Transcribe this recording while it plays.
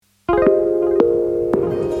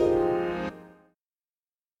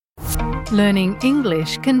Learning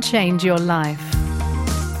English can change your life.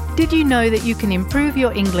 Did you know that you can improve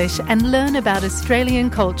your English and learn about Australian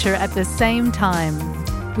culture at the same time?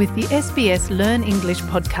 With the SBS Learn English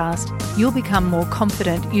podcast, you'll become more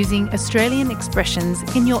confident using Australian expressions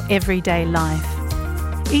in your everyday life.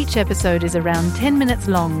 Each episode is around 10 minutes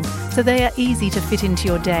long, so they are easy to fit into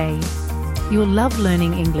your day. You'll love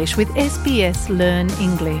learning English with SBS Learn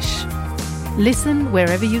English. Listen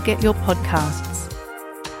wherever you get your podcasts.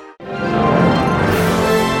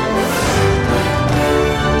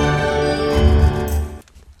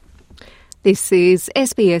 This is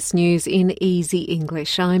SBS News in Easy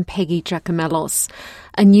English. I'm Peggy Giacomellos.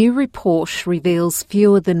 A new report reveals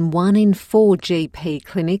fewer than 1 in 4 GP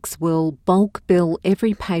clinics will bulk bill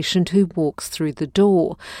every patient who walks through the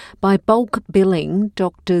door. By bulk billing,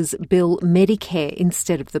 doctors bill Medicare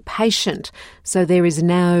instead of the patient, so there is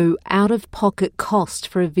no out-of-pocket cost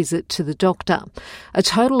for a visit to the doctor. A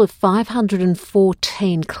total of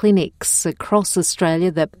 514 clinics across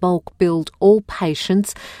Australia that bulk billed all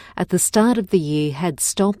patients at the start of the year had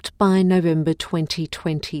stopped by November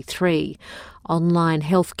 2023. Online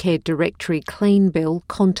healthcare directory CleanBill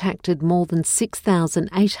contacted more than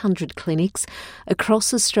 6,800 clinics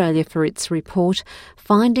across Australia for its report,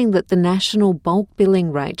 finding that the national bulk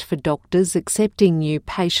billing rate for doctors accepting new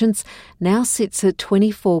patients now sits at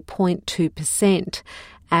 24.2%.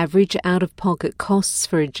 Average out-of-pocket costs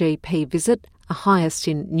for a GP visit are highest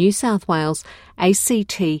in New South Wales,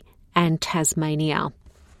 ACT and Tasmania.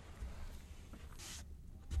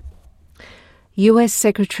 US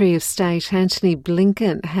Secretary of State Antony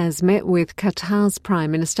Blinken has met with Qatar's Prime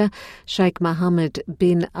Minister Sheikh Mohammed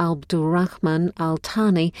bin Abdulrahman Al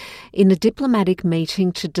Thani in a diplomatic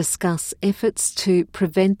meeting to discuss efforts to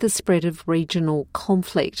prevent the spread of regional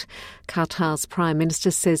conflict. Qatar's Prime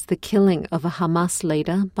Minister says the killing of a Hamas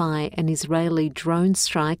leader by an Israeli drone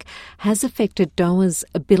strike has affected Doha's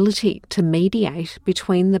ability to mediate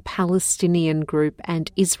between the Palestinian group and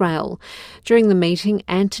Israel. During the meeting,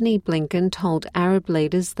 Antony Blinken told Arab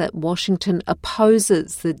leaders that Washington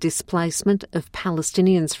opposes the displacement of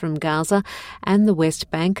Palestinians from Gaza and the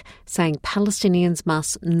West Bank, saying Palestinians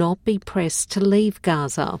must not be pressed to leave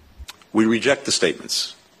Gaza. We reject the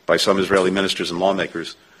statements by some Israeli ministers and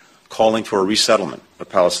lawmakers calling for a resettlement of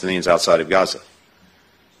Palestinians outside of Gaza.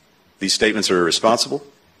 These statements are irresponsible,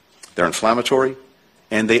 they're inflammatory,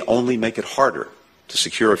 and they only make it harder to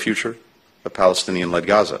secure a future of Palestinian-led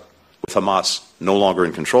Gaza, with Hamas no longer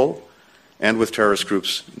in control and with terrorist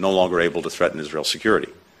groups no longer able to threaten Israel's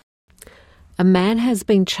security. A man has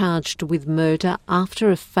been charged with murder after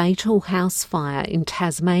a fatal house fire in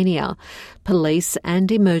Tasmania. Police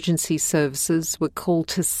and emergency services were called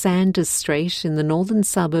to Sanders Street in the northern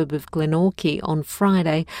suburb of Glenorchy on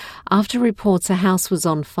Friday after reports a house was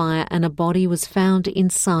on fire and a body was found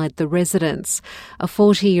inside the residence. A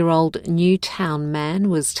 40-year-old Newtown man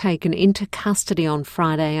was taken into custody on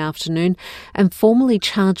Friday afternoon and formally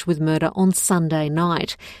charged with murder on Sunday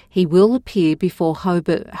night. He will appear before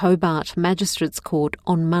Hobart Magistrates Court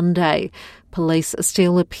on Monday. Police are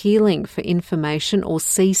still appealing for information or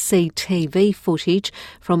CCTV footage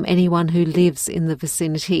from anyone who lives in the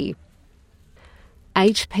vicinity.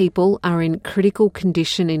 8 people are in critical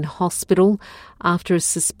condition in hospital after a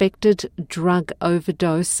suspected drug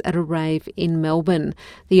overdose at a rave in Melbourne.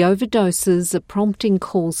 The overdoses are prompting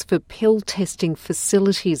calls for pill testing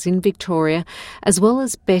facilities in Victoria, as well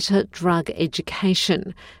as better drug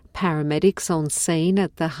education. Paramedics on scene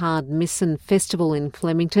at the Hard Missin Festival in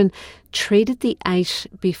Flemington treated the 8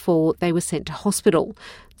 before they were sent to hospital.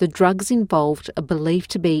 The drugs involved are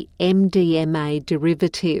believed to be MDMA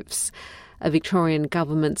derivatives. A Victorian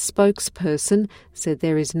government spokesperson said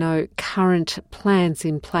there is no current plans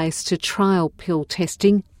in place to trial pill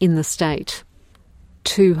testing in the state.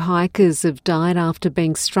 2 hikers have died after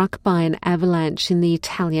being struck by an avalanche in the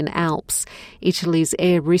Italian Alps. Italy's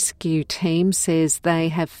air rescue team says they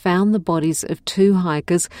have found the bodies of 2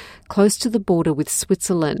 hikers close to the border with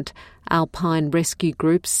Switzerland. Alpine rescue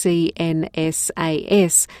group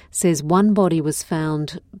CNSAS says one body was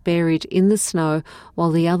found buried in the snow while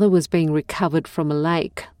the other was being recovered from a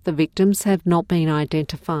lake. The victims have not been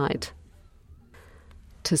identified.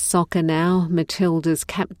 To soccer now, Matilda's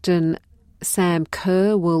captain Sam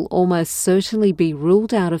Kerr will almost certainly be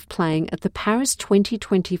ruled out of playing at the Paris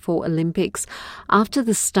 2024 Olympics after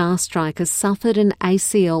the star striker suffered an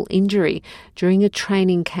ACL injury during a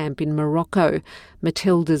training camp in Morocco.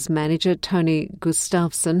 Matilda's manager, Tony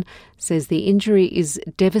Gustafsson, says the injury is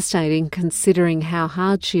devastating considering how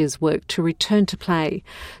hard she has worked to return to play.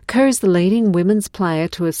 Kerr is the leading women's player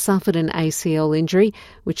to have suffered an ACL injury,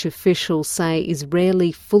 which officials say is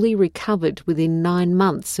rarely fully recovered within 9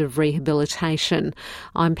 months of rehabilitation.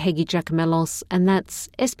 I'm Peggy Giacomellos, and that's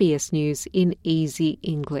SBS News in Easy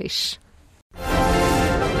English.